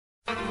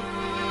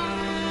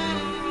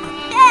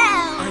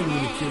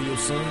kill your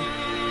son.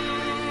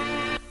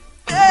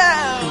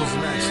 It was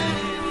an accident.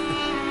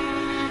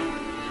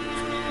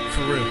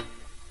 For real.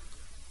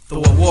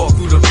 Though I walk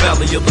through the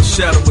valley of the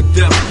shadow of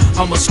death,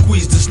 I'ma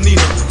squeeze this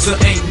Nina till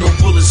ain't no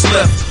bullets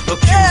left.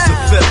 Accused of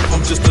theft,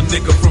 I'm just a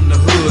nigga from the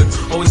hood,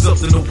 always up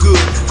to no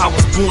good. I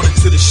was born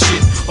into the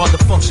shit, hard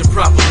to function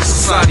properly,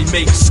 society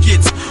making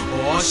skits.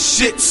 Oh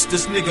shits,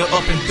 this nigga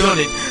up and done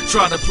it.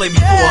 Tried to play me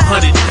for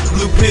 100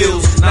 blue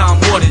pills, now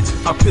I'm wanted.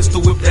 I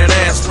pistol whipped that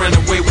ass, ran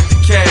away with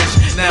the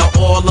cash. Now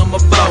all I'm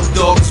about,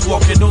 dog, is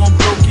walking on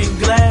broken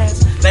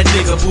glass. That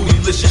nigga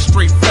bootylicious,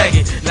 straight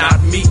faggot,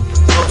 not me.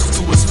 Ups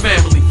to his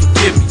family,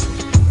 forgive me.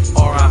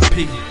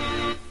 R.I.P.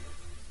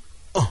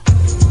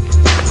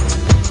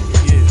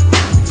 Yeah.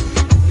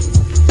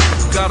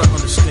 You gotta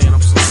understand,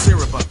 I'm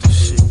sincere about this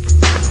shit.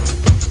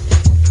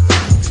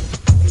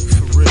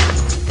 For real.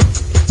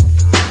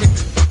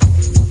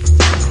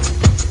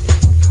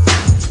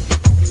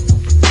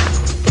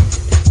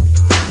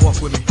 Walk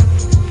with me.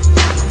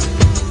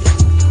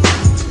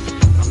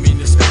 I mean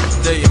this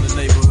every day in the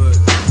neighborhood.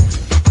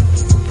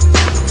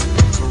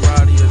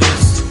 Variety of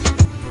this,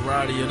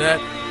 variety of that.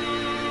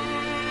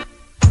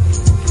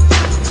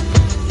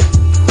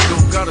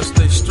 Gotta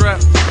stay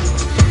strapped.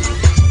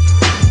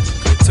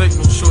 Can't take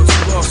no shorts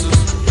and losses.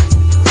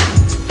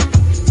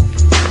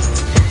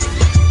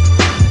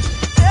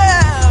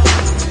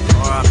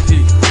 R.I.P.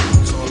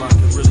 That's all I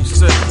can really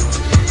say.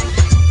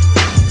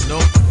 You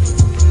know?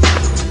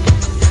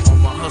 All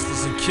my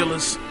hustlers and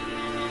killers.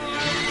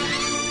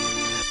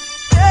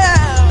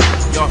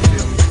 Y'all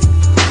feel me?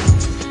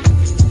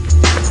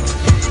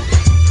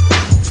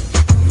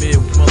 Mid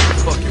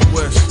motherfucking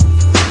West.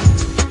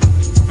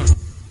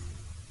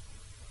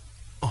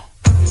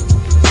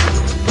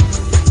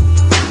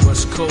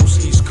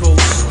 Coast, East Coast.